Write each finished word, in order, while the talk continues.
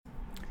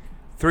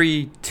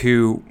Three,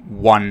 two,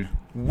 one.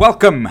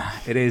 Welcome.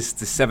 It is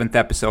the 7th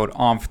episode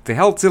of the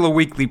Healthzilla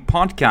Weekly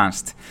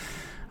Podcast.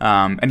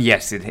 And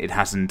yes, it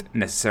hasn't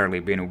necessarily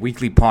been a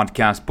weekly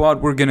podcast,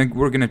 but we're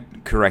gonna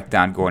correct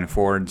that going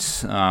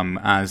forwards.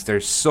 As there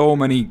are so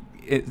many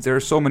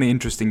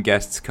interesting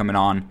guests coming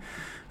on,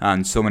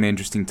 and so many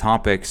interesting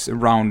topics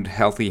around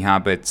healthy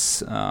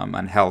habits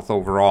and health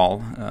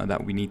overall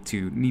that we need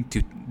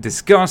to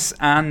discuss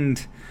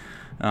and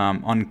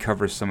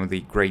uncover some of the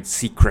great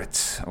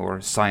secrets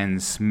or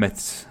science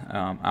myths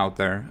out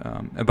there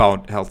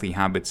about healthy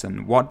habits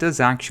and what does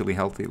actually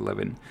healthy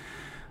living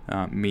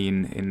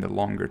mean in the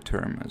longer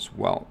term as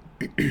well.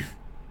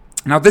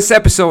 Now this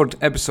episode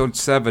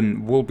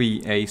 7, will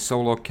be a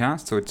solo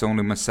cast, so it's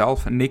only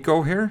myself and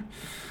Nico here.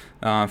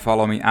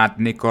 Follow me at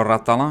Nico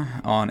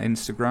Ratala on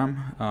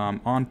Instagram,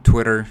 on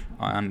Twitter,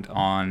 and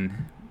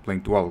on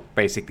LinkedIn. Well,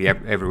 basically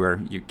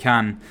everywhere you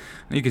can.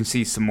 And you can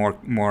see some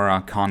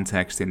more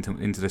context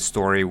into the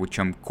story, which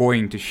I'm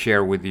going to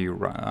share with you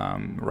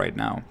right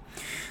now.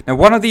 Now,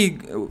 one of the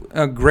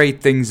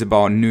great things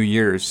about New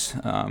Year's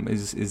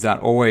is that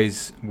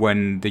always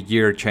when the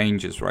year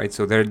changes, right?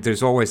 So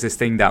there's always this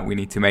thing that we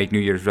need to make New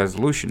Year's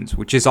resolutions,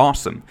 which is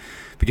awesome,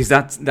 because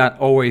that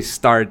always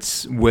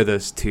starts with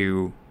us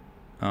to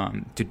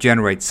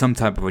generate some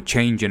type of a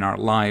change in our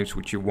lives,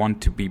 which you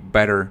want to be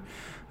better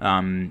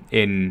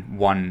in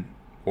one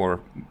or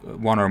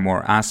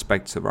more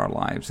aspects of our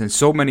lives. And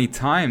so many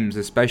times,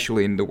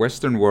 especially in the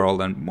Western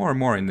world and more and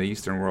more in the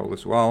Eastern world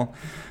as well,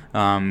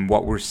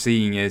 what we're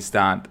seeing is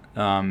that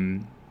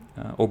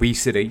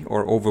obesity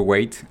or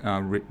overweight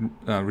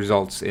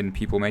results in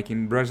people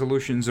making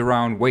resolutions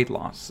around weight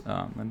loss.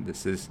 And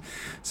this is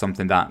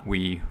something that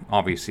we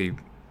obviously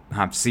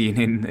have seen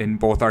in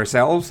both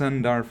ourselves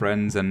and our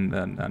friends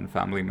and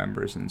family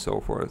members and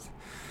so forth.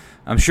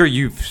 I'm sure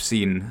you've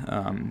seen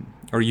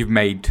or you've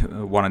made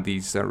one of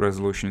these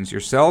resolutions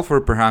yourself, or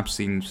perhaps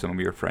seen some of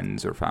your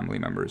friends or family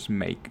members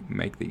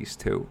make these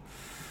too.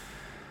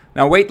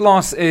 Now, weight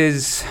loss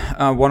is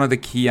one of the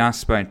key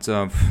aspects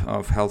of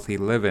healthy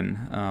living.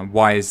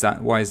 Why is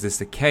that? Why is this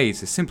the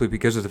case? It's simply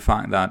because of the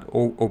fact that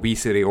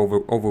obesity,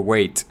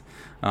 overweight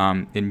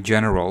in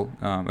general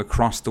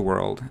across the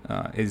world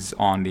is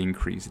on the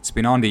increase. It's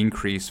been on the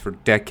increase for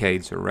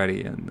decades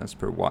already, and that's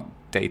per what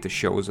data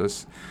shows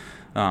us.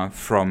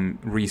 From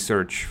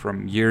research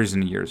from years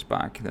and years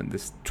back, then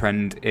this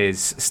trend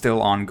is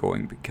still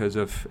ongoing because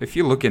of, if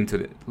you look into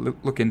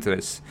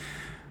this,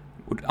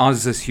 what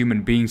us as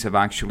human beings have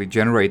actually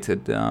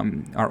generated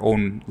our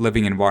own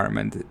living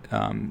environment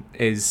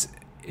is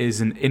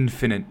an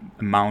infinite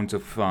amount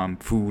of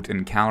food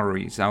and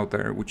calories out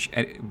there,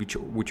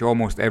 which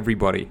almost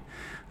everybody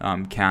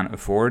can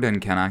afford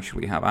and can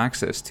actually have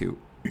access to.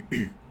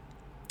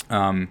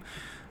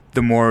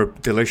 The more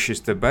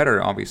delicious, the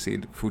better. Obviously,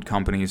 the food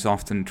companies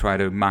often try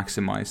to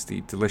maximize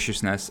the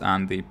deliciousness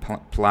and the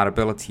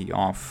palatability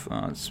of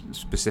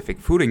specific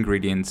food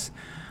ingredients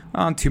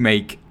to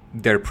make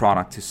their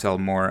product to sell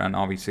more. And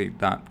obviously,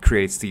 that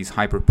creates these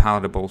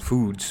hyper-palatable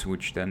foods,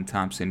 which then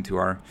taps into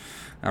our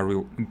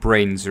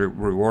brain's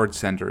reward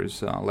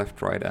centers,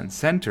 left, right, and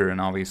center,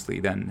 and obviously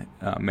then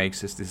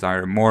makes us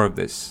desire more of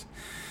this.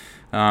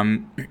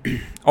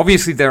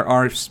 Obviously, there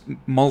are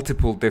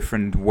multiple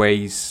different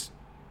ways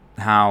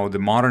how the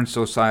modern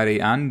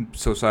society and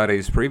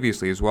societies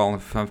previously as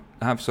well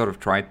have sort of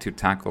tried to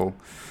tackle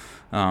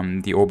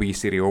the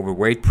obesity,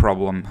 overweight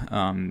problem,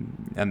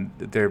 and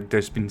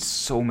there's been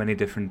so many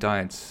different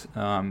diets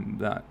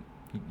that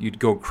you'd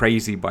go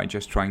crazy by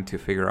just trying to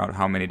figure out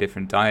how many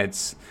different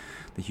diets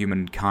the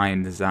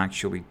humankind has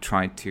actually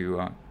tried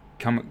to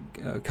come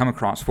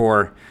across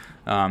for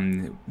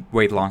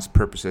weight loss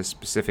purposes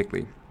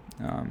specifically.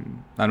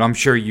 And I'm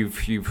sure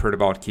you've heard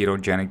about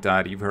ketogenic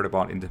diet, you've heard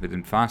about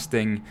intermittent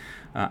fasting,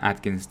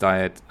 Atkins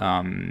diet,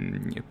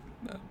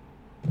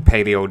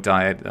 paleo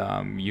diet,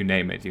 you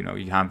name it. You know,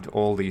 you have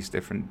all these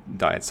different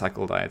diets,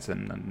 cycle diets,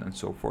 and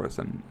so forth.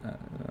 And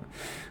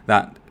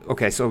that.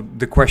 Okay, so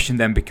the question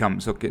then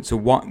becomes, okay, so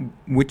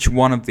which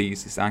one of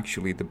these is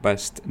actually the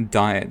best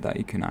diet that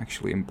you can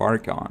actually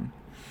embark on?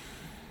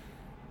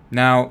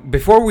 Now,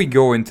 before we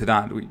go into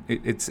that,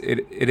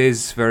 it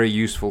is very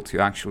useful to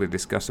actually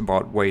discuss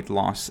about weight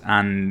loss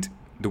and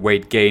the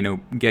weight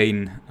gain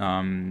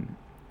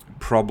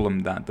problem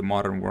that the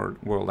modern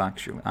world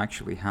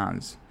actually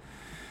has.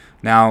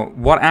 Now,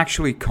 what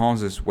actually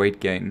causes weight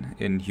gain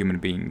in human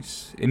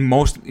beings? In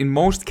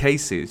most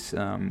cases,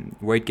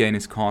 weight gain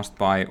is caused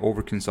by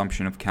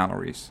overconsumption of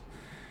calories.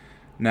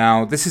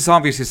 Now, this is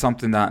obviously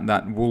something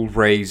that will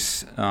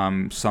raise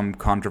some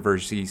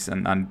controversies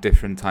and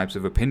different types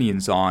of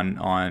opinions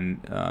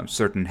on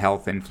certain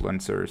health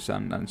influencers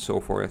and so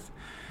forth.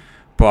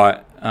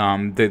 But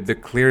the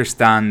clear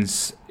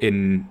stance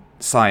in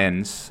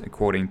science,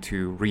 according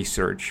to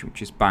research,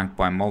 which is backed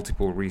by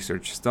multiple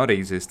research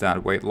studies, is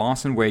that weight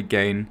loss and weight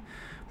gain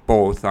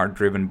both are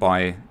driven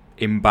by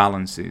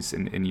imbalances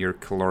in your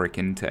caloric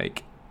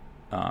intake,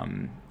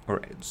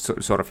 or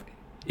sort of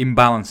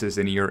imbalances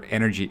in your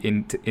energy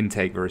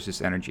intake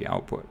versus energy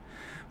output,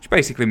 which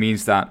basically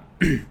means that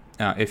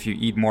if you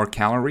eat more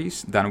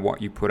calories than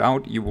what you put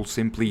out, you will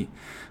simply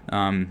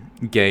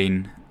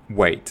gain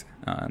weight,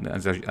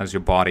 as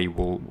your body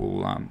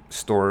will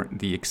store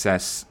the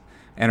excess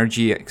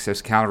energy,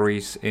 excess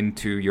calories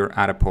into your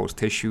adipose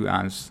tissue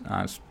as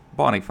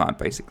body fat,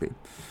 basically.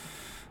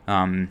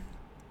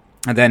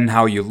 And then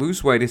how you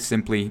lose weight is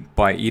simply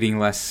by eating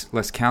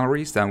less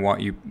calories than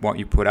what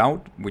you put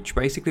out, which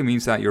basically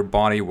means that your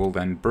body will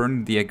then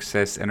burn the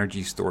excess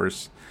energy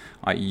stores,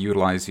 i.e.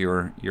 utilize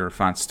your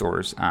fat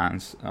stores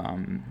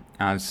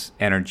as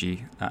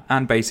energy,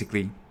 and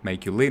basically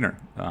make you leaner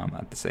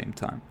at the same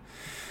time.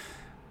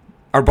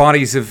 Our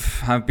bodies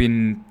have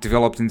been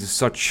developed into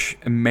such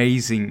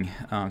amazing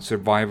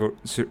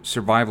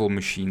survival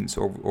machines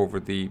over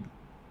the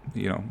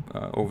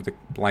over the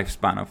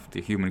lifespan of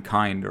the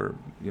humankind, or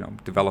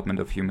development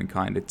of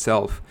humankind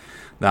itself,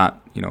 that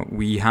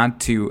we had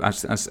to,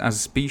 as a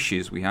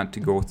species, we had to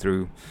go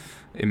through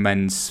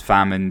immense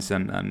famines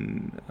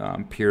and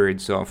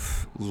periods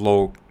of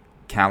low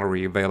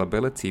calorie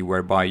availability,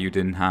 whereby you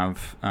didn't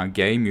have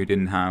game, you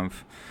didn't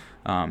have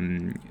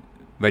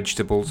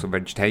vegetables or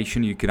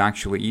vegetation you could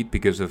actually eat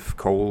because of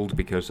cold,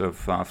 because of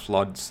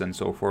floods and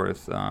so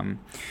forth.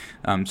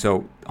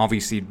 So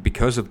obviously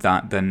because of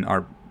that, then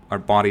our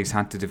bodies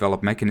had to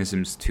develop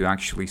mechanisms to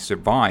actually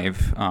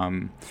survive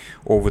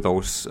over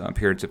those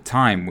periods of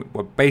time.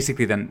 What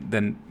basically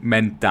then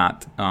meant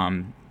that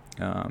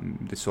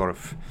the sort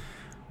of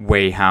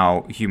way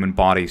how human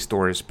body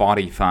stores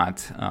body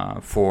fat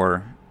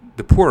for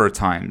the poorer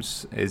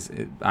times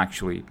it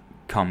actually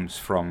comes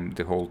from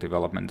the whole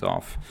development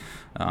of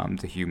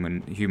the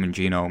human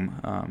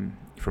genome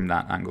from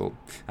that angle.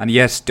 And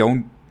yes,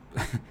 don't.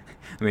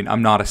 I mean,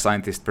 I'm not a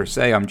scientist per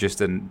se. I'm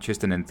just an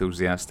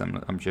enthusiast.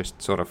 I'm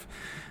just sort of.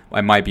 I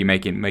might be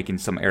making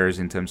some errors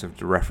in terms of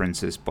the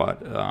references,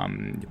 but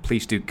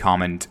please do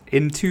comment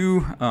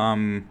into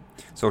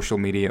social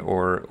media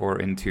or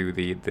into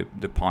the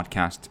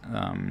podcast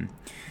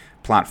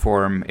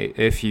platform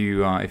if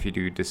you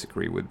do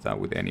disagree with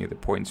any of the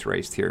points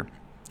raised here.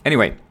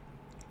 Anyway,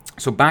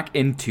 so back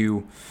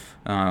into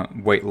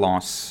weight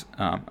loss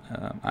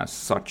as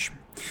such.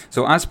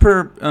 So as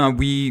per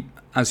we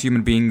as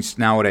human beings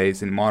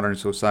nowadays in modern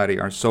society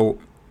are so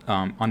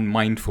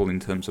unmindful in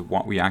terms of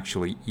what we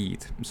actually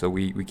eat. So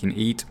we can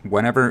eat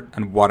whenever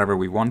and whatever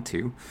we want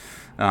to.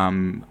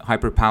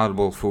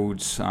 Hyperpalatable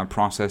foods,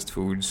 processed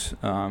foods,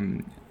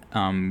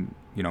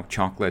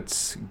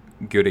 chocolates,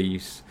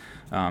 goodies,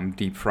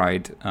 deep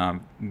fried,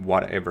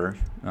 whatever,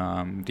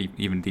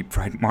 even deep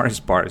fried Mars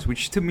bars,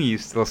 which to me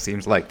still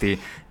seems like the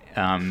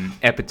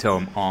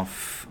epitome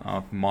of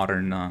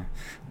modern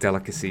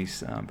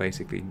delicacies,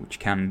 basically, which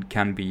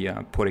can be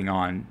putting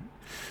on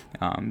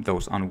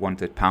those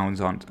unwanted pounds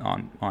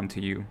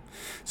onto you.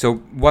 So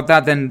what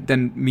that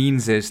then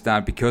means is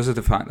that because of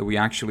the fact that we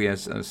actually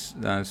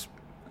as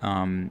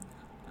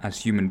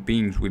human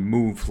beings, we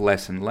move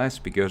less and less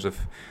because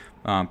of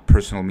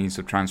personal means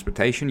of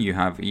transportation. You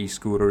have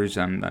e-scooters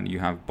and you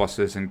have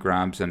buses and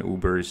Grabs and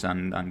Ubers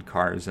and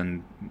cars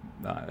and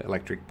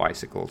electric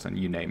bicycles and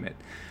you name it.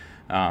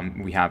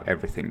 We have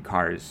everything,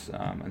 cars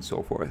and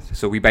so forth.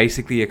 So we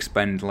basically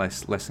expend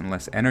less and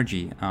less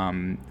energy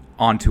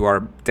onto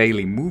our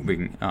daily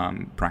moving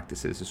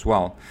practices as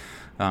well.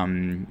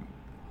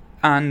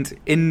 And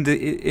in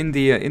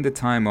the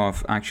time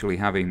of actually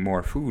having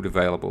more food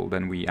available,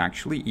 then we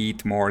actually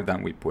eat more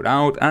than we put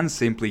out and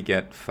simply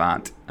get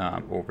fat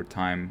over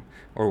time,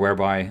 or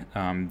whereby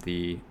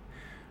the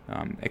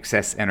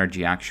excess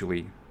energy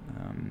actually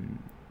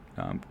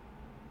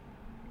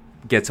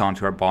gets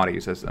onto our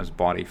bodies as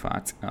body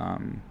fat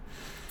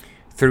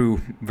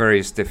through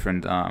various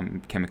different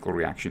chemical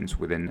reactions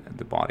within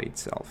the body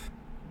itself.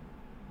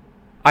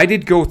 I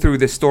did go through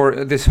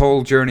this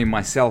whole journey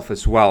myself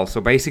as well. So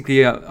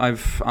basically, I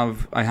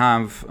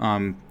have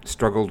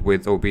struggled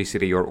with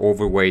obesity or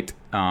overweight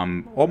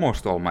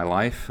almost all my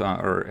life,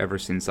 or ever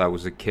since I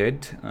was a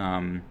kid,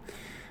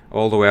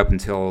 all the way up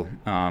until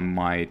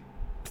my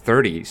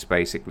 30s,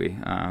 basically,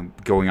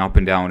 going up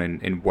and down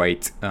in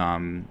weight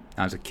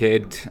as a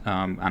kid,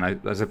 and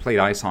as I played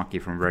ice hockey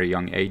from a very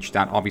young age,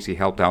 that obviously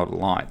helped out a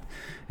lot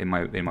in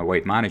my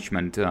weight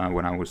management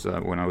when I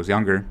was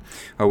younger.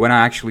 When I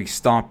actually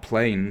stopped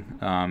playing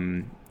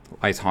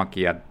ice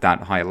hockey at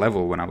that high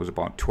level when I was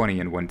about 20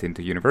 and went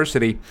into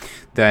university,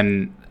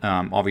 then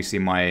obviously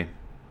my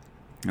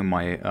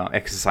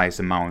exercise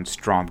amounts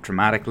dropped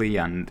dramatically,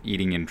 and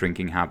eating and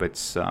drinking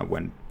habits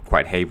went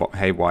quite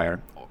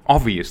haywire.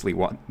 Obviously,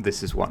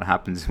 this is what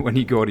happens when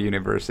you go to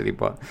university,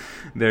 but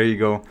there you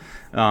go.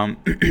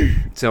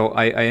 So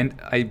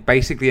I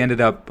basically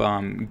ended up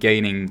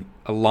gaining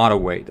a lot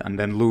of weight and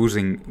then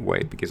losing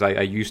weight, because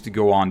I used to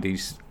go on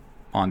these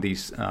on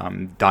these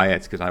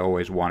diets because I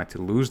always wanted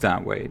to lose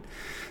that weight.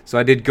 So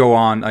I did go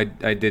on.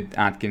 I did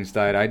Atkins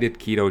diet. I did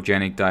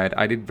ketogenic diet.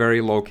 I did very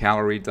low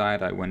calorie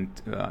diet.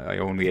 I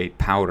only ate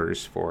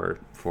powders for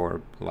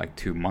like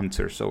 2 months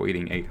or so,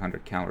 eating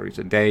 800 calories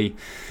a day.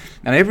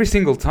 And every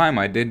single time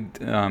I did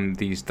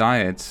these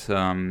diets,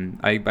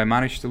 I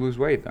managed to lose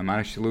weight. I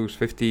managed to lose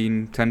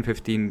 10,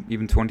 15,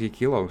 even 20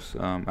 kilos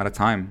at a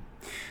time,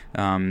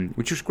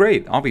 which was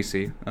great,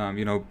 obviously.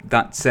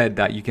 That said,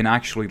 that you can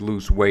actually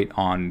lose weight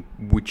on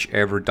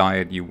whichever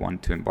diet you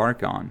want to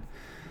embark on.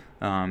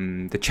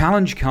 The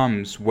challenge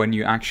comes when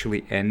you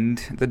actually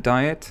end the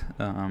diet,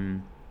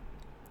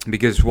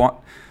 because what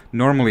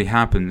normally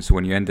happens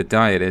when you end the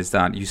diet is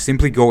that you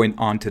simply go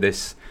onto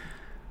this,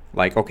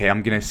 like, okay,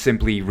 I'm going to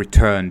simply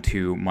return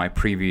to my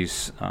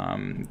previous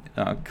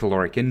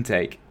caloric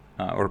intake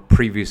or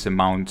previous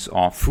amounts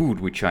of food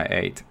which I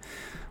ate.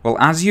 Well,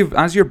 as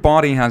your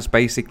body has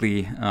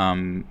basically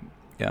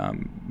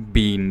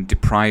been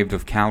deprived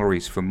of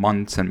calories for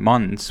months and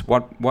months,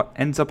 what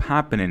ends up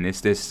happening is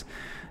this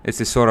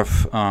sort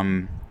of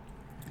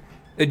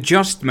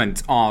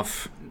adjustment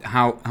of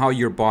how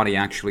your body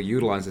actually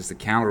utilizes the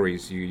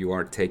calories you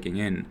are taking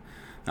in.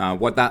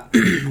 What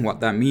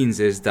that means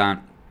is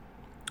that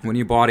when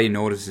your body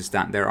notices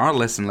that there are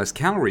less and less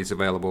calories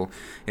available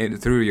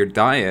through your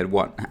diet,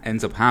 what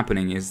ends up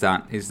happening is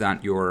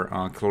that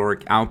your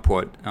caloric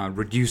output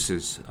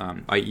reduces,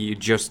 i.e.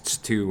 adjusts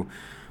to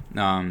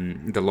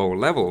the lower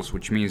levels,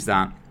 which means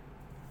that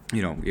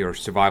your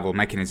survival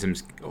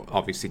mechanisms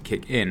obviously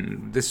kick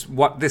in.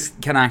 What this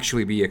can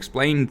actually be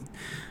explained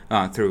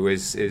through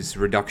is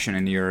reduction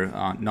in your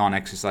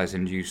non-exercise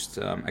induced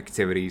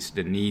activities,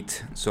 the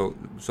NEAT,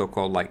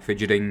 so-called like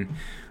fidgeting,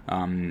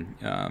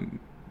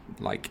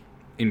 like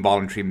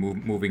involuntary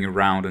moving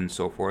around and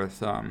so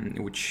forth,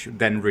 which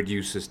then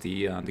reduces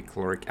the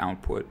caloric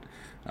output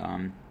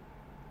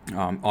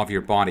of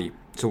your body.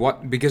 So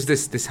because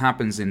this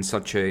happens in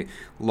such a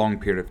long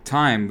period of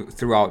time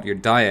throughout your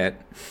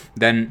diet,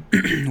 then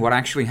what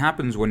actually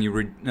happens when you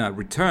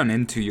return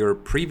into your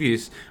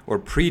previous or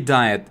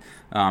pre-diet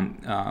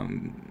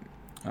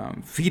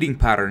feeding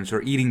patterns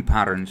or eating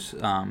patterns,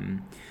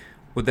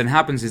 what then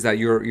happens is that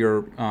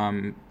your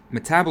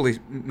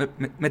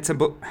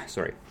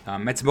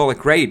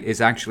metabolic rate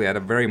is actually at a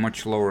very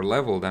much lower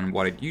level than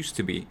what it used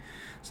to be.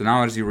 So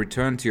now, as you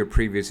return to your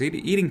previous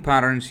eating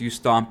patterns, you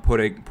start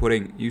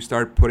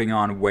putting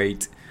on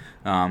weight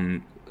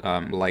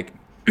like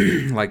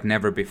like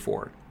never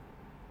before.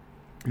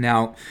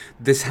 Now,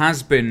 this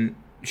has been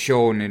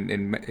shown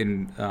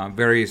in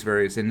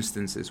various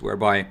instances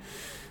whereby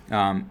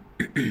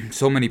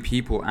so many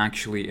people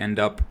actually end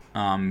up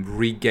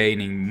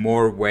regaining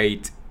more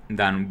weight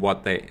than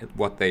what they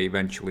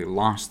eventually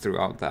lost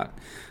throughout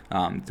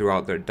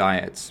their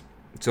diets.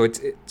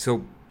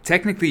 So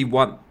technically,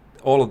 what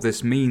all of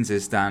this means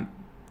is that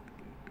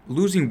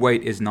losing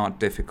weight is not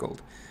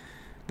difficult.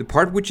 The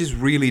part which is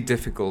really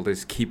difficult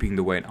is keeping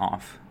the weight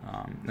off.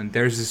 And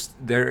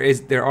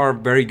there are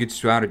very good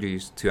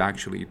strategies to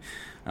actually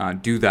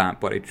do that,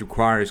 but it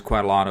requires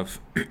quite a lot of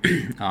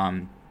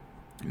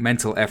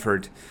mental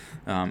effort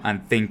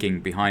and thinking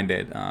behind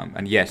it.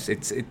 And yes,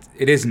 it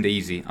isn't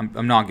easy.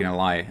 I'm not gonna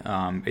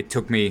lie. It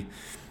took me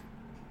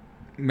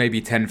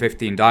maybe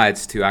 10-15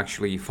 diets to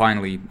actually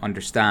finally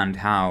understand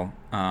how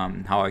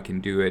I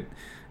can do it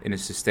in a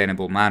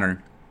sustainable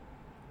manner.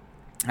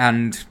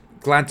 And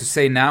glad to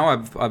say now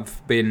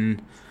I've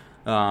been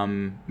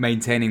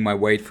maintaining my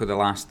weight for the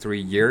last 3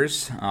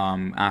 years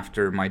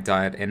after my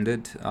diet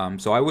ended.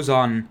 So I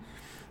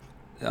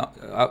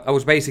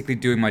was basically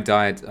doing my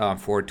diet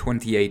for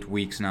 28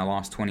 weeks, and I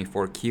lost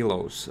 24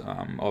 kilos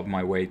of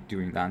my weight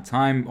during that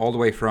time, all the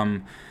way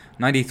from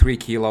 93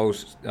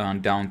 kilos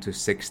down to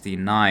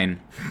 69,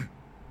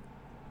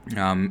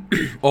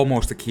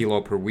 almost a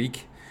kilo per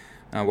week.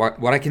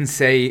 What I can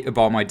say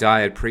about my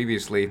diet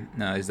previously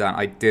is that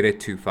I did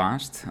it too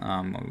fast.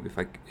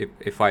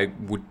 If I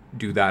would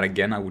do that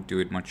again, I would do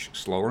it much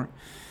slower.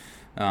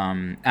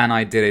 And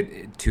I did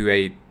it to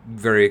a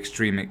very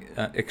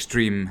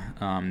extreme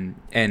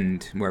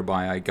end,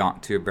 whereby I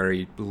got to a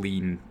very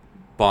lean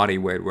body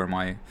weight, where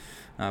my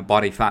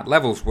body fat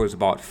levels was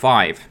about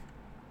 5.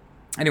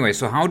 Anyway,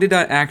 so how did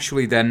I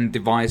actually then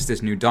devise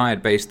this new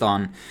diet based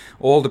on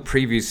all the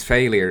previous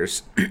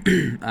failures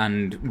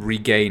and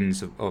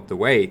regains of the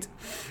weight?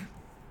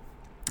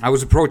 I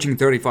was approaching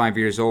 35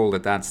 years old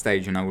at that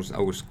stage, and I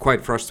was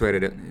quite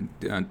frustrated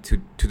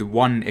to the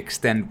one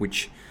extent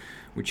which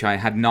I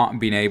had not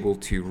been able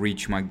to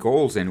reach my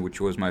goals in, which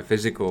was my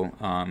physical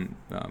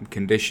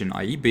condition,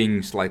 i.e.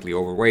 being slightly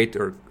overweight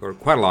or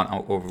quite a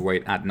lot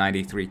overweight at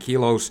 93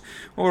 kilos,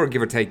 or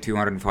give or take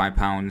 205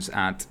 pounds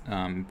at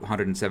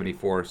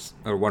 174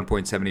 or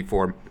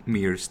 1.74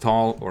 meters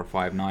tall, or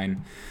 5'9",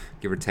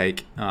 give or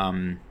take,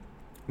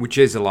 which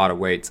is a lot of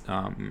weight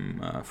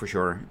for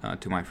sure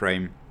to my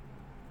frame.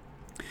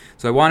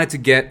 So I wanted to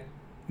get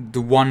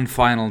the one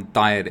final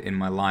diet in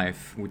my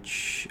life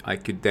which I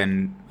could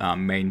then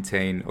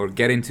maintain, or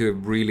get into a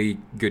really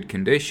good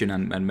condition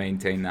and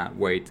maintain that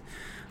weight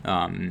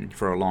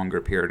for a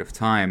longer period of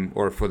time,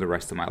 or for the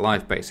rest of my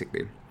life,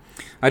 basically.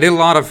 I did a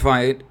lot of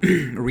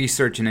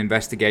research and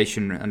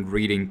investigation and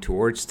reading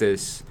towards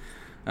this,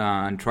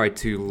 and tried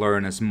to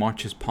learn as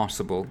much as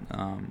possible.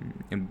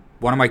 And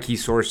one of my key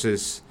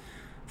sources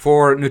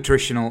for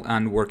nutritional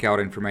and workout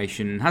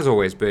information has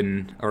always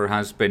been, or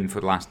has been for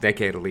the last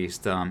decade at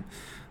least,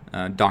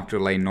 Dr.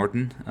 Layne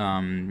Norton.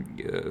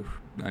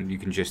 And you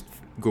can just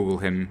Google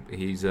him.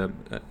 He's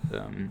an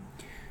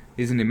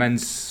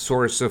immense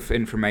source of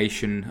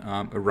information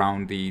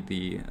around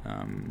the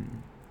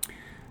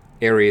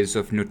areas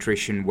of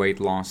nutrition, weight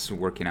loss,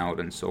 working out,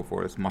 and so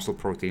forth, muscle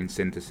protein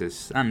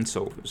synthesis, and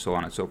so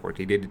on and so forth.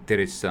 He did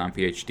his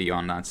PhD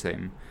on that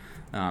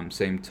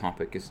same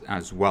topic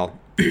as well.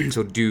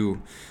 So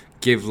do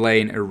give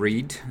Layne a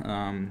read.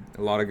 A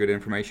lot of good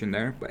information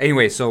there. But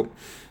anyway, so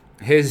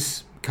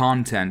his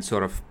content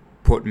sort of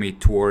put me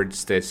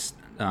towards this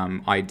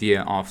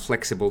idea of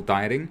flexible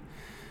dieting,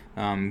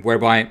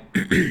 whereby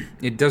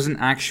it doesn't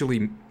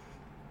actually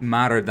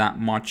matter that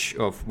much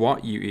of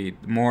what you eat.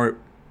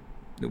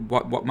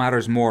 What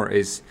matters more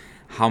is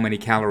how many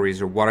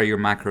calories or what are your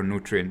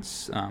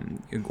macronutrients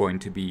going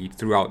to be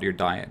throughout your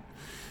diet.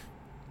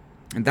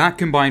 And that,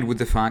 combined with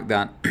the fact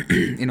that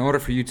in order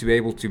for you to be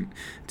able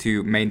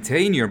to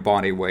maintain your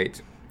body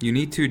weight, you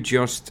need to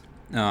adjust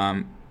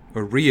or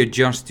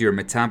readjust your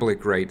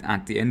metabolic rate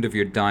at the end of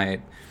your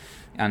diet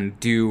and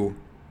do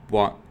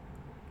what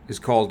is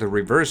called the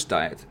reverse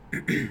diet,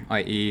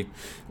 i.e.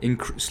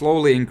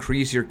 slowly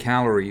increase your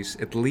calories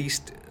at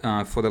least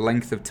for the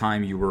length of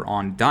time you were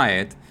on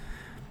diet,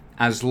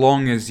 as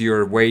long as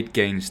your weight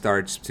gain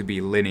starts to be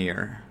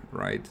linear,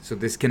 right? So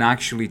this can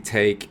actually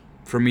take,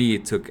 for me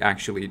it took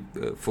actually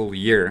a full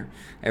year,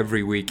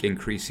 every week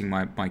increasing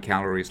my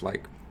calories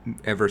like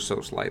ever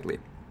so slightly.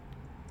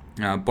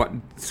 But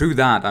through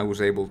that, I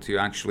was able to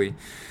actually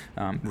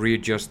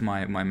readjust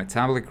my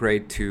metabolic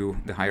rate to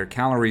the higher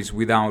calories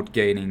without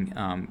gaining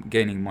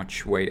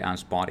much weight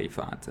as body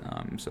fat.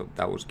 So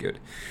that was good.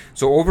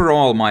 So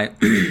overall, my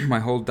my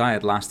whole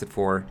diet lasted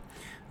for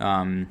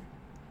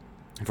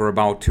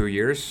about 2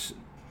 years.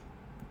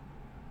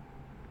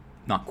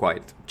 Not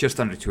quite, just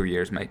under 2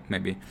 years,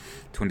 maybe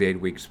 28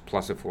 weeks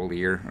plus a full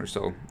year or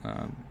so.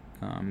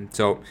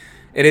 So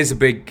it is a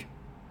big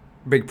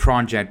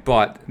project,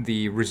 but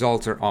the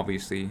results are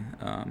obviously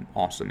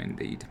awesome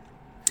indeed.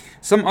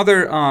 Some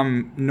other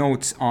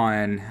notes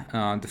on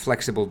the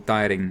flexible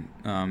dieting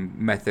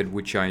method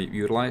which I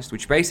utilized,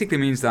 which basically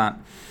means that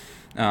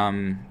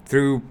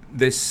through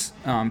this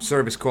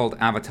service called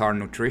Avatar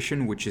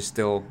Nutrition, which is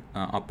still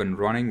up and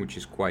running, which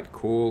is quite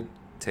cool.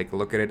 Take a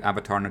look at it,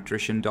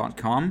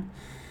 avatarnutrition.com.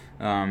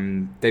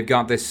 They've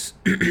got this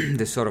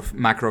this sort of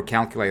macro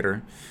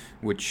calculator,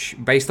 which,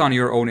 based on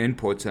your own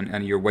inputs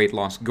and your weight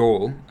loss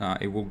goal,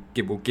 it will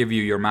give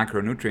you your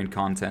macronutrient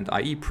content,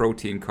 i.e.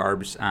 protein,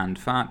 carbs, and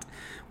fat,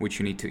 which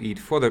you need to eat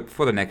for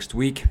the next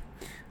week.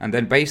 And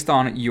then based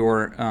on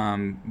your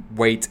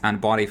weight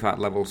and body fat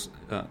levels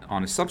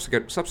on a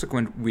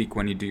subsequent week,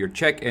 when you do your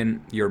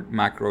check-in, your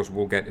macros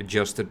will get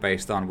adjusted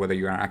based on whether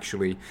you are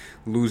actually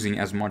losing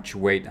as much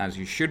weight as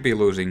you should be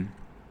losing,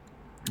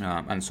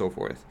 and so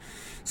forth.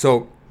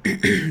 So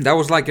that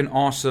was like an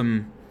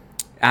awesome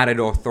added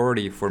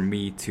authority for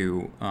me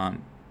to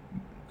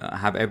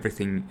have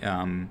everything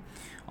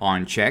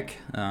on check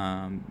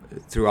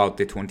throughout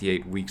the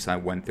 28 weeks I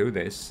went through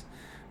this.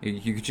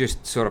 You could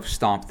just sort of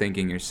stop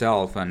thinking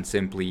yourself and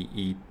simply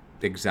eat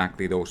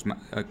exactly those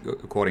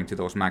according to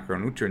those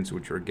macronutrients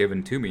which were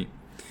given to me.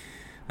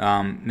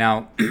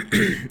 Now,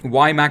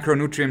 why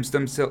macronutrients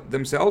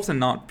themselves and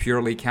not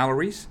purely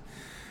calories?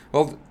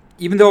 Well,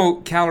 even though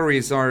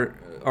calories are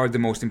the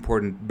most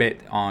important bit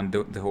on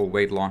the whole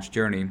weight loss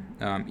journey,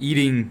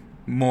 eating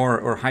more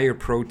or higher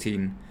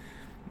protein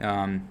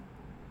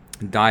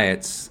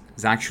diets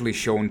is actually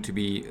shown to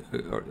be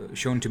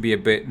a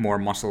bit more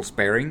muscle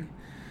sparing.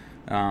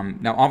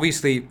 Now,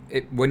 obviously,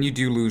 when you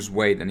do lose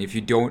weight, and if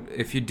you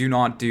do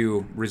not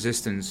do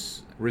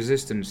resistance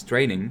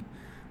training,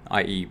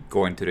 i.e.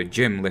 going to the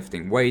gym,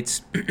 lifting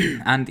weights,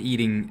 and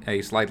eating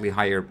a slightly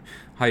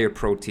higher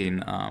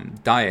protein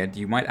diet,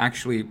 you might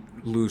actually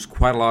lose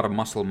quite a lot of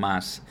muscle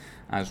mass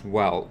as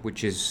well,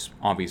 which is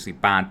obviously a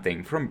bad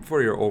thing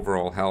for your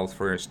overall health,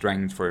 for your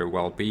strength, for your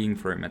well-being,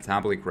 for your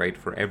metabolic rate,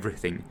 for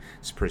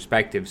everything's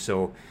perspective.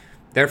 So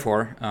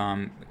therefore,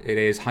 it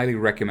is highly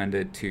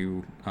recommended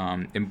to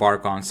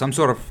embark on some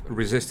sort of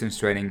resistance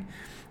training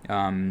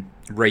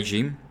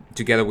regime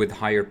together with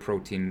higher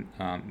protein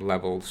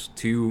levels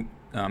to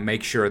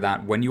make sure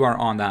that when you are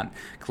on that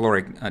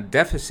caloric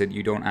deficit,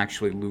 you don't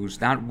actually lose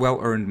that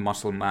well-earned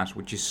muscle mass,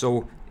 which is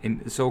so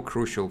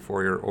crucial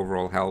for your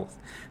overall health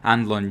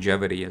and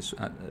longevity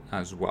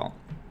as well.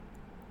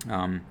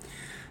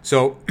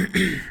 So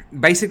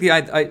basically,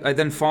 I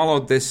then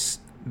followed the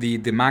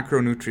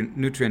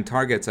macronutrient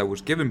targets I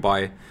was given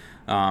by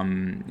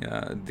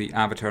the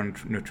Avatar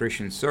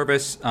Nutrition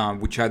service,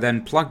 which I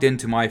then plugged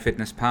into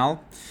MyFitnessPal.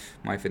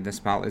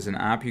 MyFitnessPal is an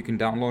app you can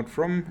download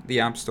from the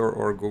App Store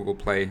or Google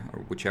Play, or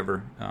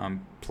whichever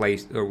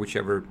place or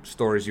whichever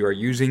stores you are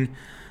using.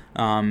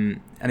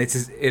 And it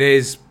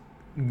is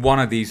one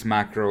of these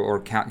macro or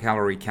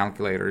calorie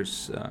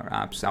calculators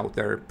apps out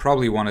there.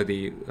 Probably one of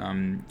the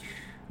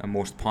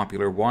most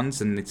popular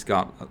ones, and it's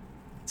got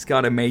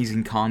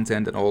amazing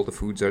content, and all the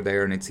foods are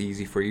there, and it's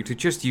easy for you to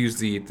just use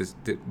the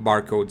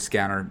barcode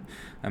scanner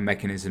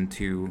mechanism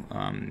to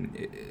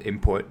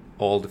input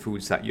all the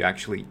foods that you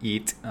actually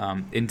eat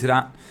into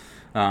that.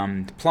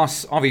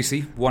 Plus,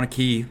 obviously, one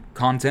key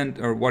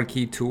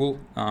tool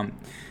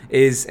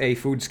is a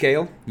food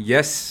scale.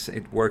 Yes,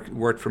 it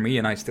worked for me,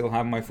 and I still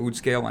have my food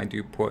scale. I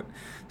do put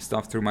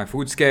stuff through my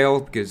food scale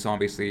because,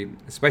 obviously,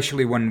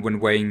 especially when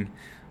weighing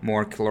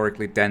more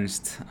calorically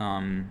dense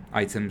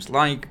items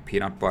like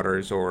peanut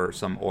butters or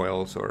some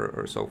oils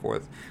or so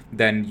forth,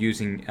 then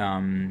using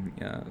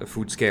a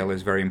food scale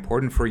is very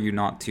important for you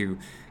not to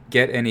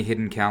get any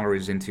hidden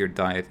calories into your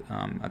diet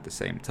at the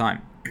same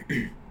time.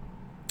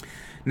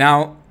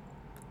 Now,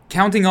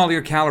 counting all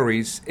your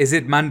calories, is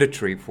it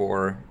mandatory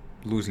for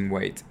losing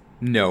weight?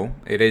 No,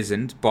 it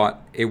isn't,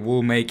 but it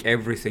will make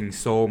everything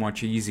so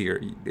much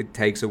easier. It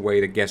takes away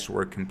the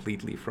guesswork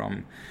completely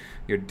from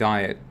your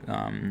diet.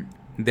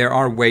 There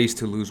are ways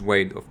to lose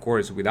weight, of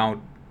course,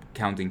 without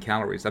counting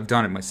calories. I've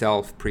done it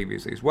myself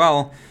previously as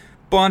well,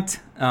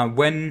 but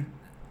when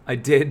I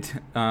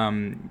did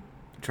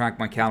track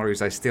my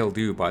calories, I still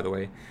do, by the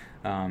way,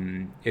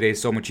 it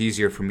is so much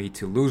easier for me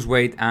to lose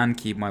weight and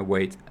keep my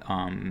weight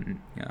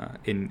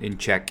in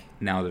check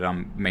now that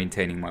I'm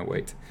maintaining my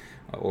weight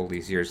all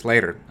these years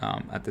later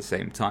at the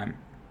same time.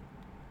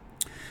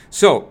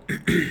 So,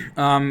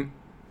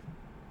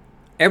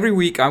 every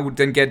week I would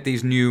then get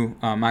these new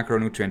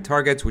macronutrient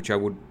targets, which I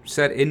would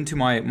set into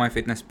my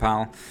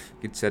MyFitnessPal.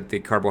 You could set the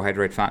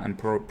carbohydrate, fat, and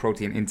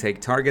protein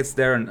intake targets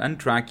there and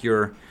track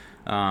your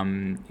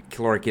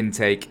caloric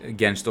intake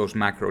against those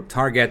macro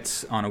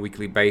targets on a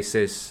weekly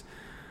basis.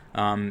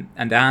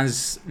 And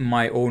as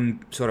my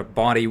own sort of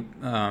body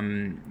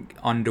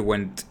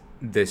underwent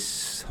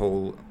this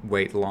whole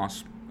weight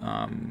loss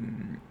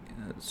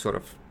sort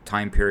of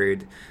time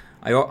period,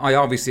 I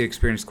obviously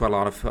experienced quite a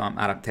lot of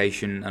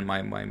adaptation, and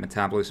my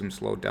metabolism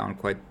slowed down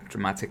quite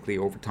dramatically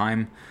over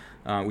time,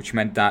 which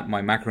meant that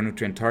my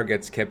macronutrient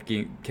targets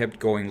kept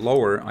going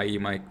lower, i.e.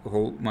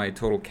 my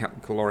total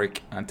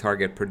caloric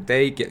target per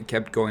day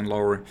kept going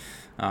lower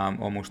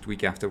almost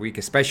week after week,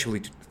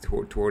 especially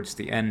towards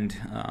the end,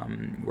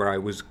 where I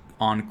was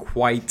on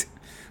quite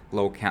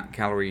low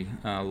calorie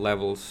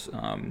levels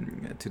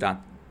to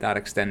that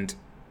extent.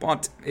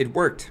 But it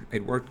worked.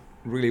 It worked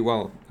really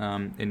well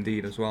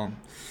indeed as well.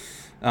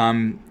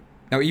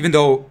 Now, even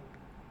though,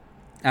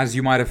 as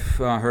you might have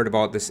heard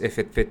about this If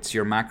It Fits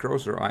Your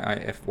Macros, or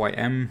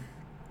IIFYM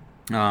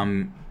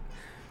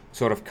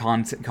sort of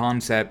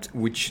concept,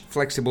 which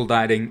flexible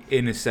dieting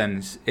in a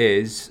sense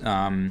is,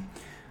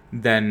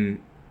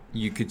 then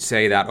you could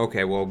say that,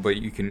 okay, well, but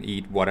you can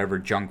eat whatever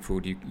junk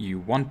food you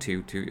want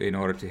to in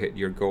order to hit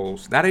your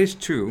goals. That is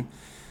true,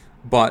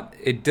 but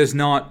it does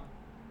not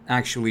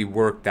actually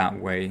work that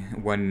way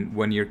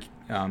when your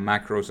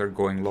macros are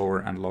going lower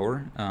and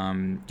lower,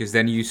 because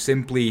then you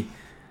simply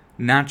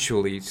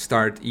naturally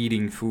start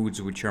eating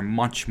foods which are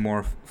much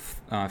more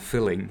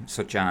filling,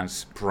 such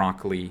as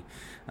broccoli,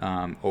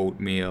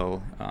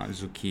 oatmeal,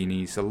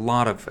 zucchinis, a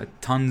lot of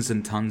tons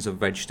and tons of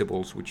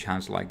vegetables, which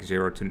has like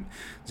zero to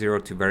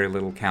very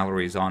little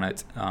calories on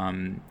it,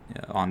 on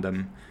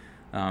them.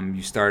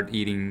 You start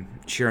eating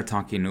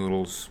shirataki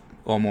noodles,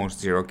 almost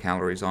 0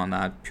 calories on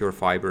that, pure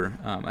fiber.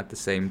 At the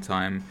same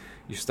time,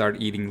 you start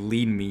eating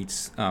lean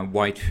meats,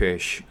 white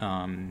fish,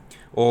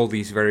 all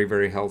these very,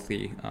 very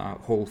healthy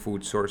whole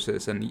food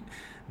sources. And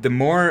the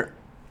more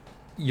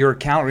your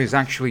calories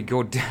actually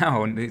go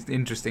down,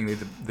 interestingly,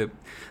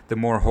 the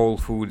more whole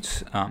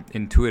foods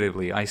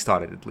intuitively I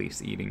started at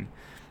least eating.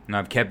 And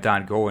I've kept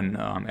that going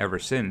ever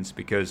since,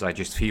 because I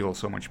just feel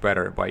so much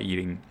better by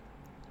eating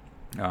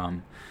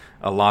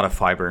a lot of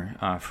fiber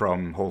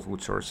from whole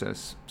food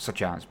sources,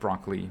 such as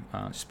broccoli,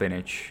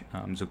 spinach,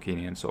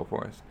 zucchini, and so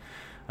forth.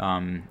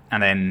 And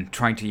then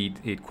trying to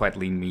eat quite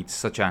lean meats,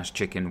 such as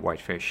chicken,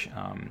 whitefish,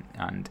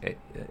 and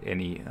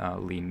any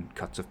lean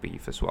cuts of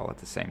beef as well at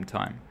the same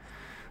time.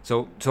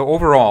 So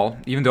overall,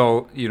 even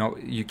though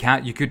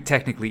you could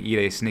technically eat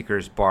a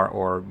Snickers bar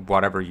or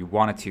whatever you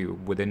wanted to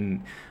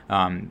within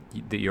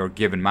your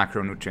given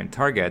macronutrient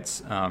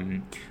targets,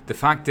 the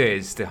fact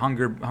is the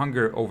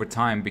hunger over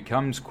time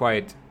becomes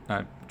quite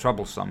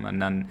troublesome,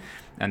 and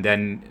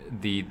then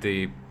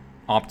the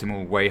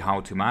optimal way how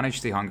to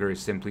manage the hunger is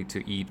simply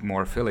to eat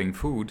more filling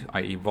food,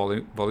 i.e.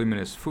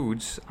 voluminous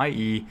foods,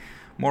 i.e.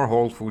 more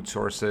whole food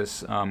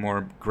sources,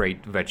 more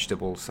great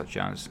vegetables such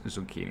as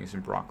zucchinis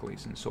and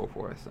broccolis and so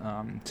forth.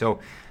 So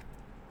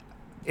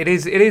it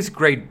is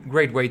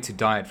great way to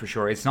diet for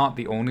sure. It's not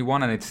the only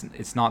one, and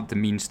it's not the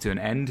means to an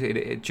end.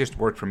 It just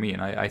worked for me,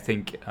 and I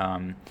think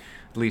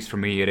At least for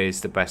me, it is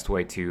the best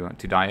way to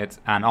diet.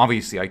 And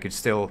obviously, I could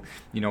still,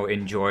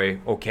 enjoy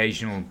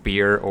occasional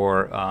beer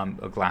or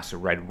a glass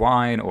of red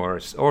wine or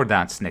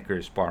that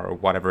Snickers bar or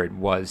whatever it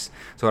was.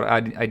 So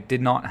I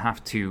did not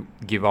have to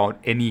give out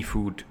any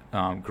food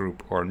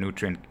group or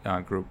nutrient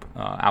group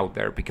out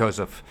there because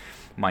of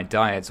my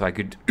diet. So I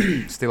could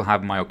still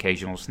have my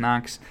occasional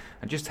snacks.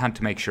 I just had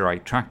to make sure I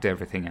tracked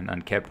everything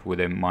and kept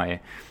within my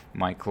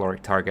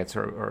caloric targets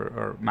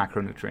or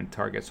macronutrient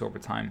targets over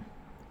time.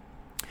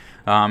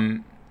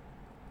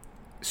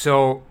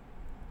 So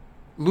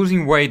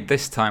losing weight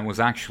this time was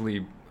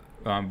actually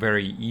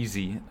very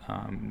easy.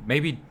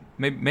 Maybe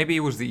it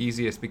was the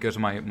easiest because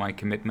of my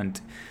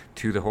commitment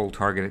to the whole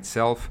target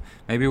itself.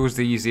 Maybe it was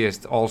the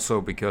easiest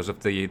also because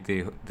of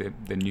the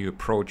new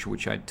approach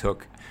which I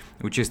took,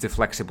 which is the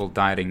flexible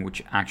dieting,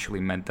 which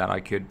actually meant that I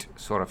could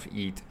sort of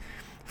eat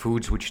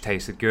foods which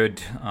tasted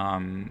good.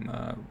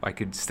 I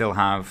could still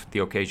have the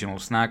occasional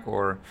snack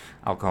or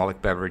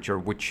alcoholic beverage or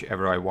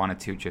whichever I wanted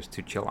to, just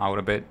to chill out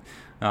a bit.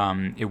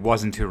 It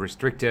wasn't too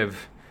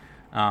restrictive,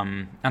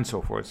 and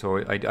so forth. So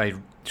I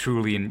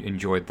truly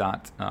enjoyed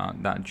that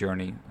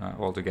journey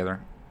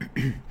altogether.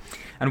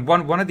 And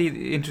one of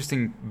the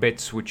interesting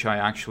bits which I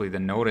actually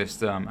then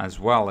noticed as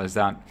well is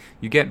that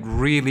you get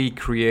really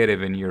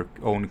creative in your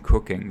own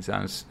cookings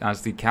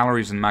as the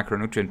calories and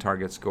macronutrient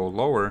targets go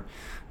lower.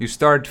 You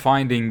start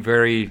finding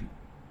very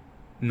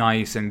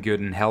nice and good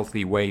and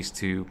healthy ways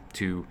to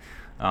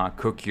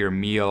cook your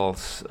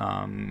meals.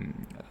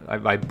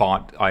 I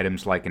bought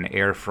items like an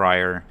air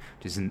fryer,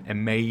 which is an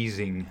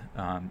amazing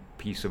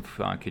piece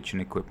of kitchen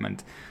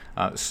equipment.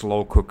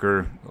 Slow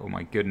cooker, oh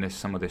my goodness,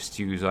 some of the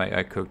stews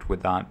I cooked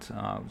with that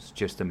was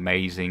just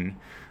amazing,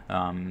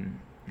 and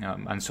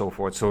so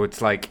forth. So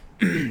it's like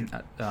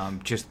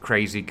just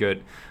crazy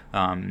good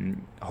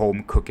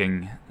home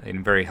cooking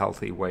in very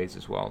healthy ways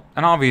as well,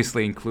 and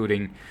obviously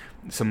including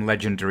some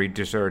legendary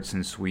desserts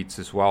and sweets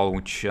as well,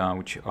 which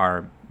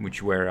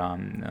were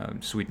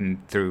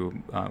sweetened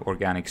through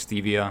organic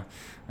stevia,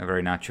 a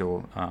very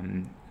natural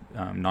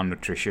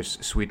non-nutritious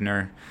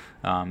sweetener,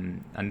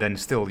 and then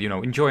still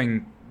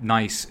enjoying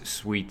nice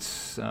sweet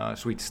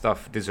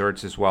stuff,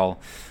 desserts as well,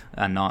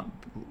 and not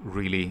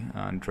really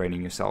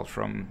draining yourself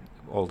from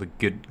all the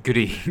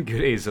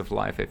goodies of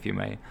life, if you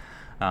may,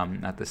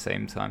 at the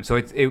same time. So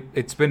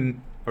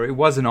it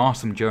was an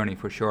awesome journey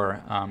for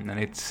sure, and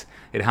it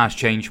has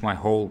changed my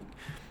whole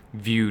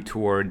view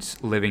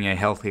towards living a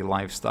healthy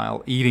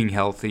lifestyle, eating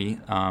healthy,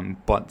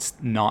 but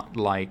not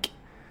like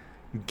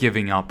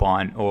giving up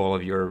on all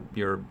of your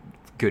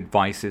good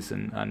vices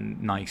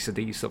and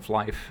niceties of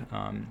life,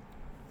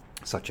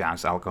 such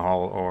as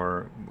alcohol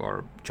or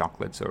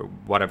chocolates or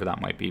whatever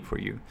that might be for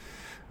you.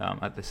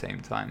 At the same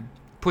time,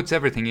 puts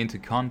everything into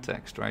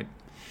context, right?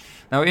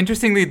 Now,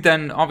 interestingly,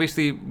 then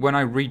obviously when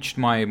I reached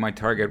my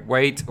target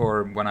weight,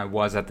 or when I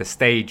was at the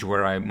stage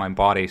where my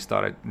body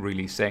started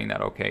really saying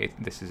that, okay,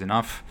 this is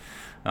enough,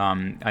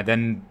 I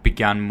then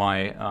began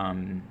my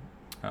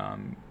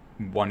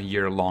 1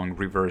 year long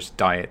reverse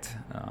diet.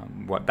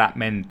 What that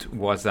meant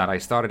was that I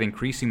started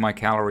increasing my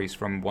calories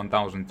from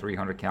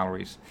 1,300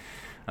 calories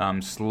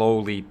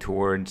slowly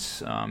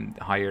towards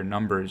higher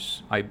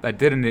numbers. I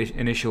did an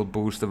initial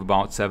boost of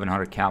about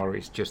 700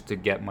 calories just to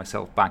get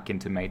myself back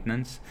into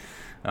maintenance,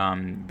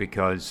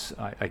 because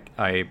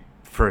I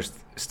first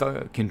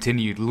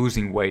continued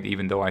losing weight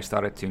even though I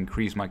started to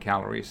increase my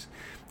calories.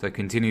 So I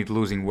continued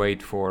losing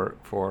weight for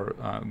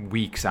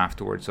weeks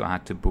afterwards, so I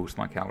had to boost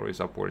my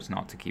calories upwards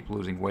not to keep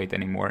losing weight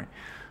anymore,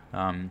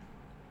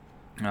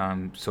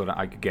 so that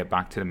I could get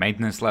back to the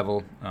maintenance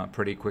level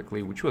pretty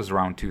quickly, which was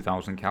around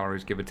 2,000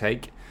 calories, give or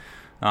take.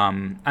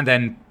 And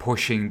then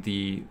pushing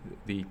the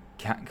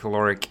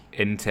caloric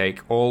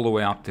intake all the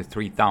way up to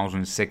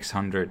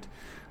 3,600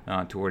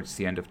 towards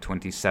the end of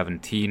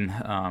 2017,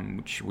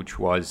 which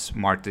was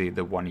marked the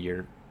 1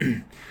 year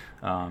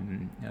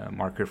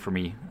marker for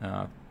me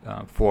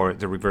for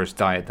the reverse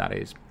diet, that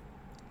is.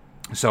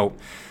 So,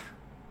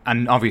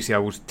 and obviously I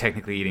was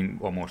technically eating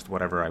almost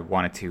whatever I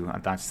wanted to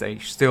at that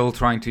stage, still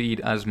trying to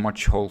eat as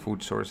much whole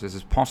food sources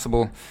as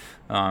possible,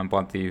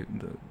 but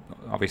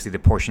obviously the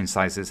portion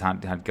sizes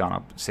had gone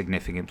up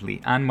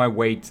significantly, and my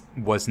weight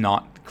was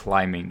not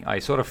climbing. I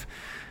sort of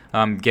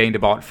gained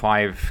about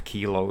 5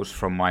 kilos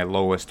from my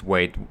lowest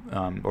weight,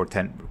 or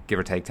 10, give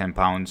or take 10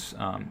 pounds,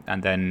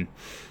 and then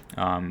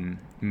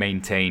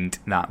maintained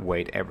that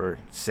weight ever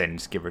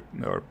since,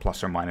 or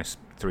plus or minus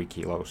 3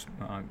 kilos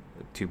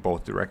to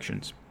both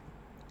directions.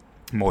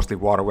 Mostly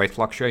water weight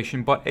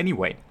fluctuation, but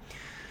anyway.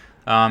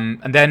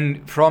 And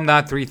then from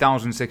that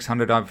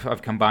 3,600,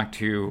 I've come back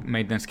to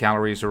maintenance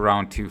calories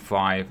around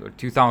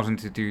 2,000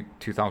 to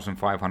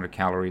 2,500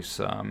 calories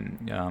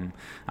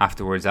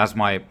afterwards, as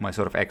my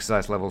sort of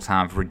exercise levels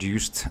have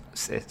reduced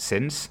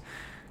since.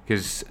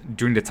 Because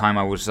during the time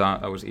I was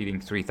eating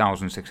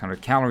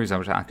 3,600 calories, I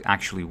was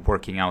actually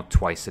working out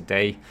twice a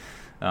day,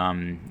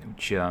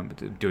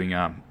 doing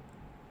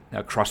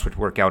a CrossFit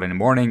workout in the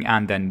morning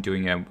and then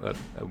doing a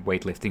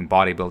weightlifting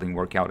bodybuilding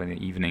workout in the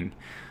evening.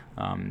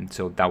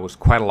 So that was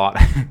quite a lot,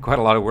 quite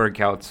a lot of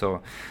workout.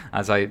 So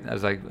as I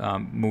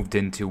moved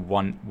into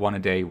one a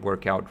day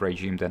workout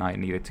regime, then I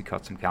needed to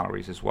cut some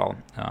calories as well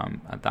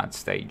at that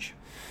stage.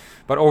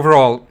 But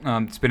overall,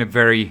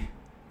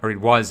 it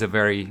was a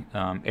very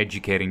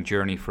educating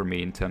journey for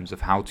me in terms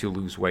of how to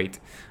lose weight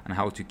and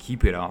how to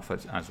keep it off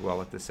as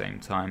well at the same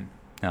time.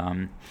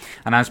 And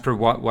as per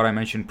what I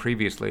mentioned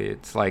previously,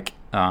 it's like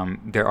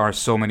there are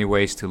so many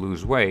ways to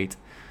lose weight,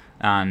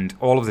 and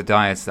all of the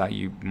diets that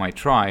you might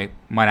try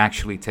might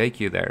actually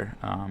take you there.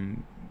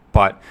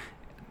 But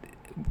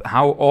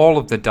how all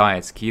of the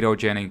diets,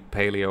 ketogenic,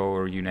 paleo,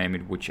 or you name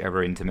it,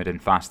 whichever,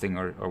 intermittent fasting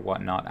or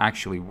whatnot,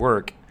 actually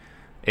work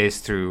is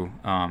through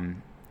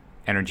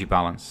energy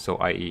balance, so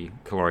i.e.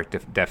 caloric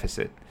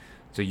deficit.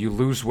 So you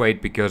lose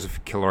weight because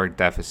of caloric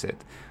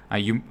deficit.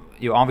 You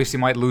obviously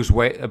might lose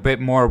weight, a bit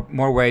more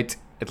weight,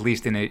 at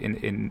least in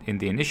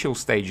the initial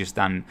stages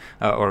than,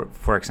 or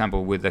for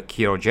example with a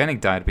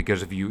ketogenic diet,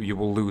 because of you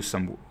will lose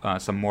some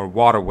more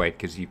water weight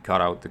because you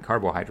cut out the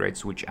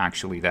carbohydrates, which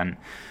actually then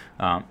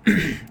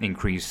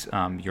increase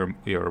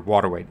your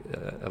water weight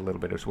a little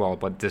bit as well.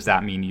 But does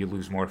that mean you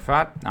lose more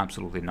fat?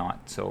 Absolutely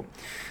not. So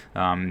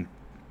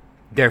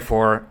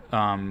therefore,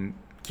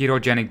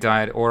 ketogenic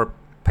diet or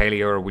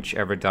paleo or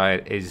whichever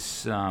diet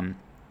is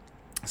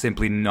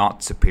simply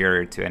not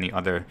superior to any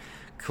other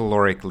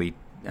caloric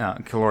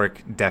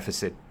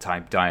deficit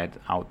type diet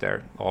out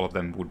there. All of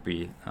them would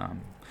be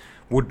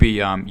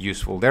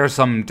useful. There are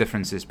some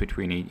differences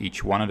between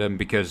each one of them,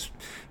 because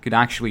you could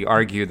actually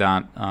argue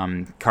that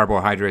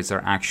carbohydrates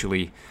are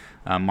actually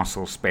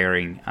muscle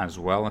sparing as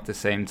well at the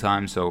same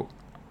time. So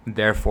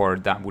therefore,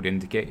 that would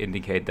indicate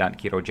that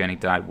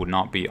ketogenic diet would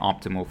not be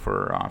optimal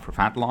for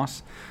fat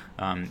loss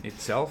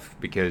itself,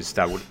 because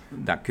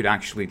that could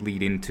actually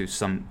lead into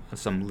some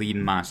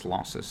lean mass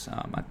losses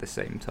at the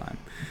same time.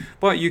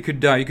 But you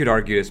could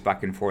argue this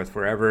back and forth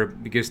forever,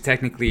 because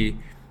technically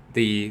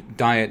the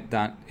diet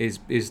that is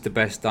the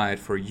best diet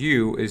for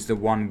you is the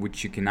one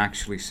which you can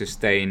actually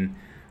sustain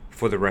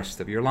for the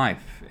rest of your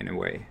life in a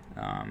way.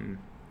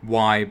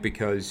 Why?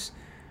 Because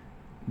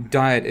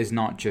diet is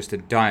not just a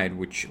diet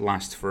which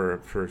lasts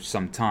for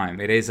some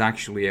time. It is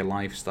actually a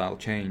lifestyle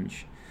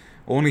change.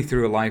 Only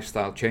through a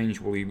lifestyle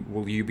change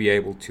will you be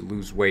able to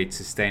lose weight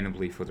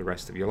sustainably for the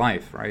rest of your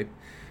life, right?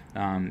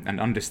 And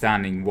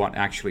understanding what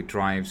actually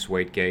drives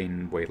weight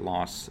gain, weight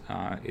loss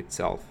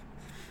itself.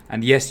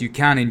 And yes, you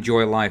can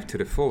enjoy life to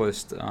the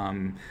fullest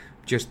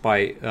just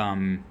by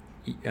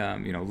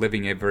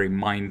living a very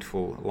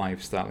mindful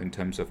lifestyle in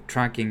terms of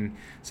tracking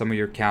some of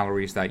your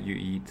calories that you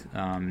eat,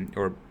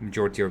 or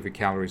majority of your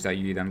calories that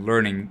you eat, and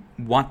learning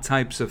what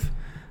types of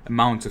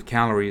amounts of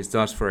calories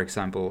does, for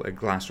example, a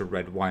glass of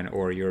red wine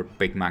or your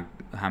Big Mac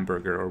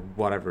hamburger or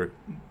whatever,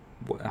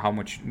 how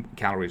much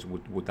calories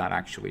would that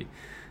actually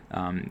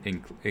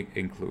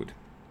include.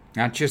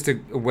 That's just a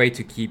way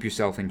to keep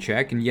yourself in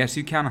check. And yes,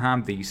 you can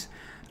have these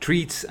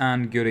treats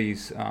and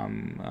goodies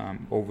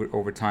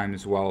over time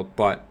as well,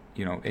 but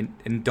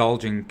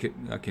indulging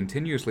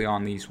continuously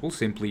on these will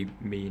simply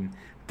mean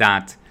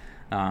that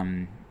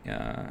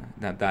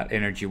that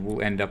energy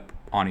will end up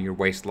on your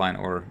waistline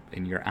or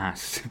in your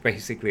ass,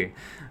 basically,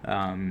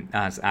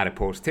 as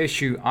adipose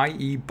tissue,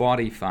 i.e.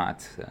 body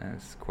fat.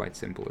 It's quite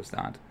simple as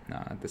that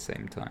at the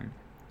same time.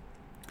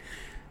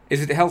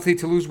 Is it healthy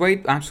to lose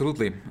weight?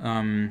 Absolutely.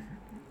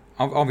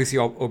 Obviously,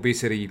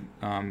 obesity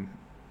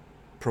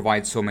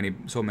provides so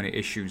many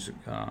issues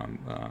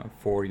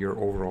for your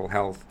overall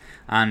health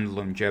and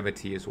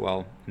longevity as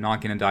well. Not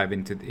going to dive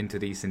into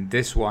these in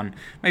this one.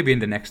 Maybe in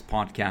the next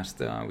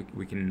podcast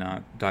we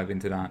can dive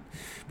into that.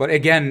 But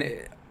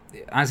again,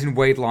 as in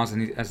weight loss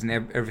and as in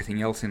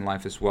everything else in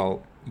life as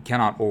well, you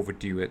cannot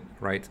overdo it,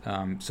 right?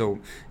 So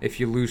if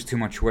you lose too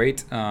much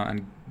weight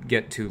and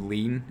get too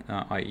lean,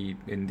 i.e.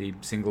 in the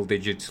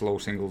low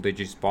single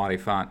digits body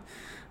fat,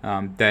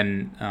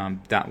 then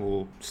that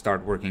will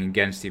start working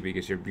against you,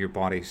 because your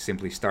body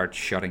simply starts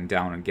shutting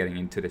down and getting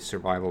into the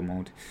survival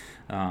mode,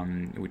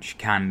 which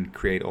can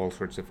create all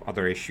sorts of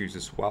other issues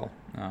as well,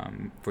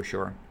 for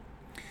sure.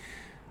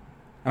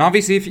 And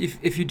obviously,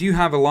 if you do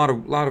have a lot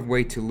of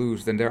weight to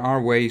lose, then there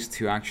are ways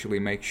to actually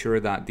make sure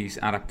that these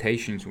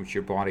adaptations which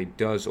your body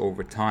does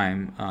over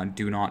time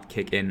do not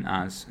kick in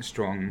as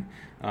strong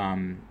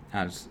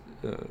as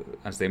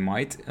they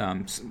might.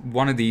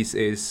 One of these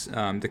is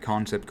the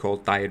concept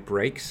called diet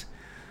breaks.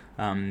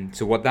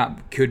 So what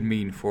that could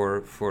mean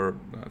for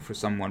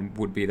someone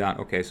would be that,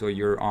 okay, so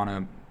you're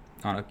on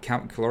a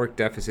caloric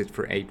deficit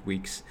for 8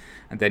 weeks,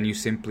 and then you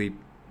simply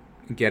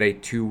get a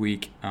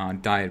 2-week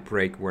diet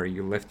break where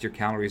you lift your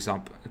calories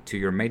up to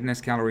your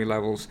maintenance calorie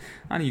levels,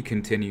 and you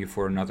continue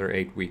for another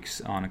 8 weeks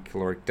on a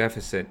caloric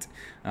deficit,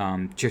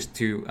 and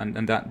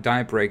that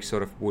diet break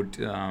sort of would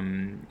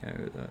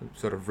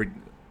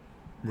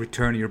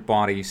return your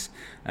body's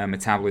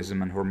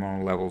metabolism and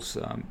hormonal levels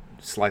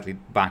slightly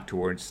back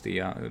towards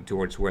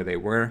where they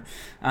were,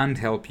 and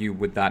help you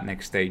with that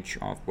next stage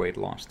of weight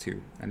loss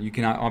too. And you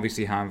can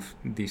obviously have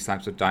these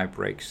types of diet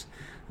breaks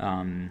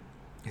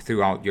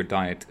throughout your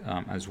diet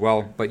as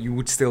well. But you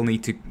would still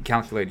need to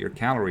calculate your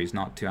calories,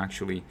 not to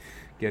actually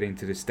get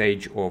into the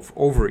stage of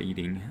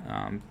overeating,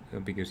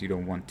 because you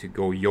don't want to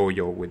go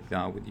yo-yo with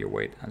your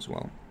weight as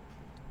well.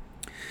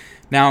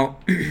 Now,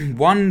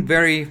 one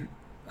very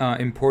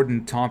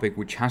important topic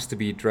which has to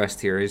be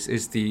addressed here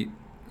is the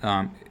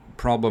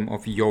problem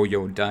of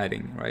yo-yo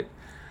dieting, right?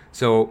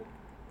 So,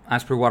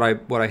 as per what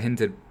I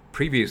hinted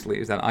previously,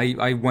 is that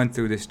I went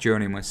through this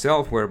journey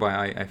myself,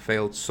 whereby I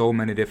failed so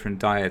many different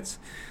diets.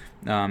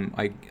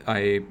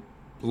 I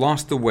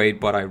lost the weight,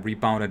 but I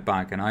rebounded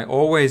back, and I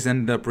always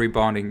ended up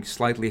rebounding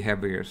slightly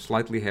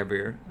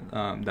heavier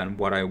than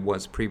what I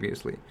was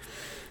previously.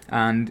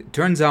 And it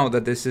turns out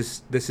that this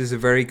is a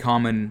very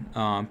common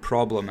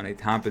problem, and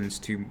it happens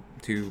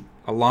to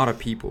a lot of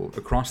people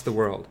across the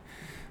world.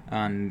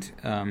 And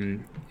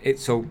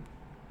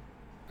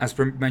as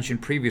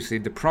mentioned previously,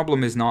 the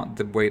problem is not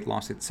the weight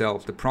loss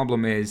itself. The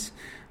problem is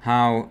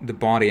how the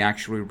body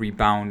actually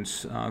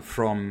rebounds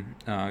from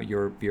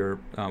your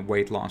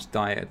weight loss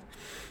diet.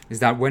 Is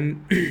that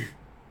when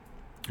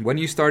when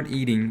you start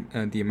eating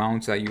the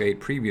amounts that you ate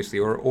previously,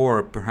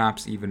 or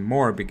perhaps even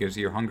more, because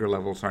your hunger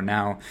levels are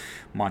now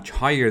much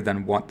higher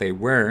than what they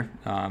were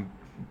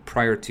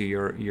prior to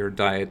your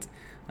diet,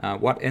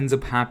 what ends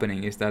up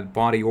happening is that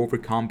body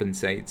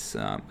overcompensates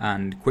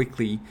and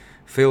quickly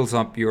fills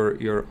up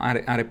your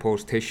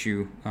adipose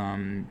tissue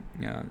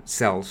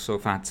cells, so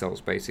fat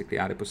cells, basically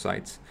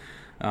adipocytes,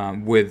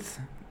 with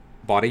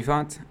body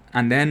fat.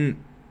 And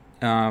then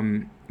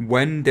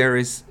when there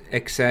is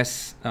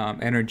excess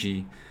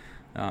energy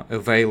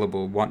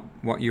available,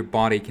 what your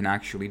body can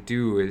actually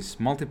do is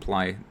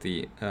multiply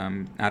the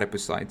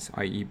adipocytes,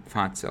 i.e.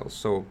 fat cells,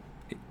 so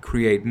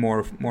create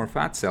more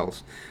fat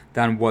cells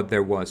than what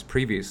there was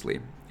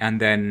previously.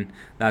 And then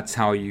that's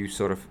how you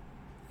sort of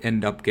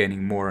end up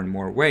gaining more and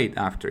more weight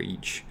after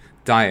each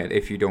diet,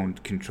 if you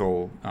don't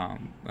control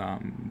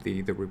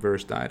the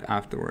reverse diet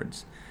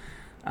afterwards.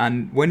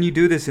 And when you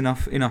do this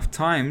enough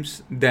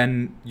times,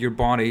 then your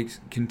body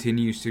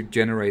continues to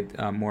generate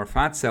more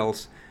fat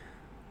cells,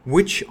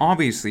 which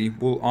obviously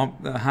will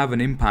have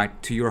an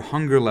impact to your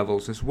hunger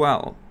levels as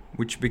well,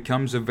 which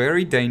becomes a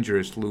very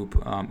dangerous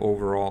loop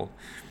overall,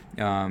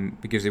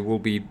 because it will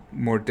be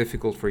more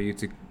difficult for you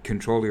to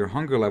control your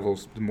hunger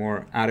levels the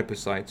more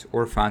adipocytes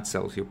or fat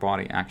cells your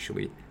body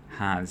actually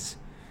has.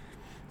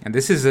 And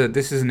this is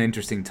an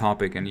interesting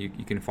topic, and you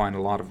can find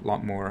a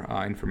lot more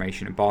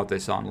information about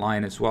this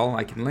online as well.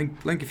 I can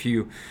link a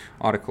few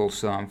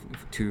articles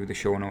to the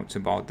show notes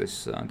about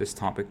this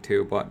topic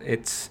too. But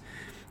it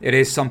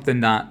is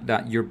something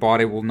that your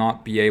body will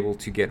not be able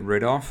to get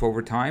rid of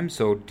over time.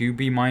 So do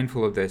be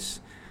mindful of this.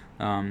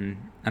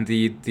 And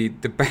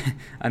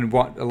and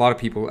what a lot of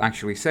people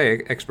actually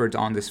say, experts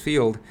on this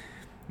field,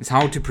 is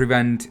how to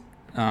prevent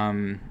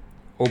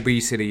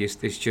obesity is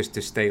just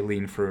to stay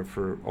lean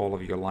for all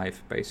of your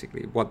life,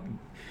 basically.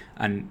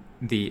 And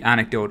the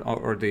anecdote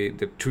or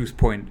the truth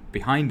point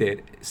behind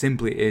it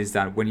simply is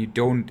that when you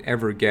don't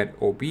ever get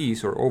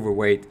obese or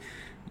overweight,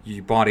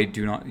 your body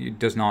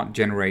does not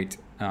generate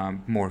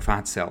more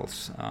fat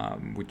cells,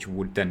 which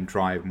would then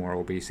drive more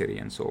obesity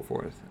and so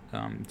forth.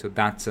 So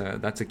that's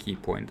a key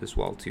point as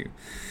well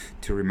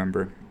to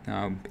remember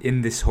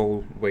in this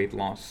whole weight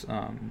loss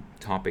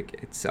topic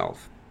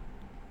itself.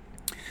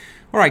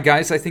 All right,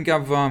 guys, I think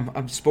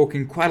I've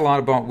spoken quite a lot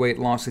about weight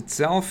loss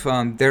itself.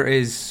 There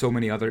is so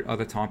many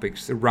other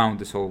topics around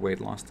this whole weight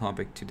loss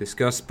topic to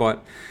discuss,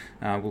 but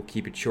we'll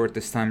keep it short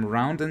this time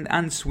around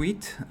and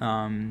sweet.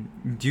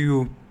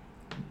 Do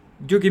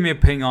give me a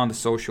ping on the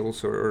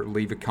socials or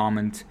leave a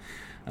comment.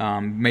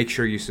 Make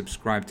sure you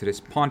subscribe to this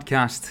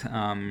podcast,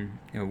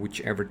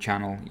 whichever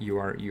channel you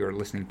are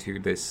listening to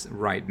this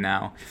right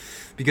now,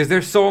 because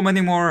there's so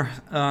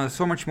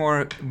much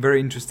more very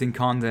interesting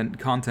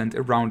content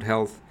around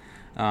health,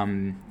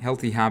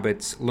 healthy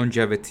habits,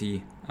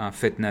 longevity,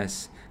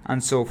 fitness,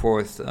 and so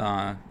forth,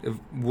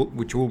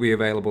 which will be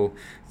available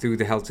through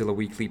the Healthzilla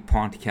Weekly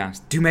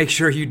podcast. Do make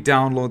sure you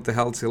download the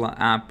Healthzilla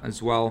app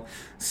as well.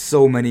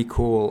 So many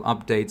cool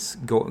updates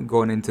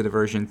going into the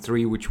version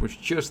 3, which was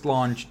just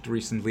launched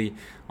recently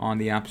on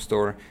the App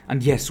Store.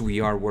 And yes, we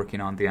are working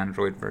on the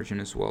Android version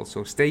as well.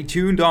 So stay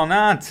tuned on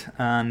that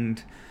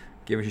and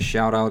give us a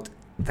shout out.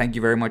 Thank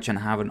you very much and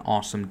have an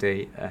awesome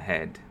day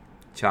ahead.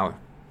 Ciao.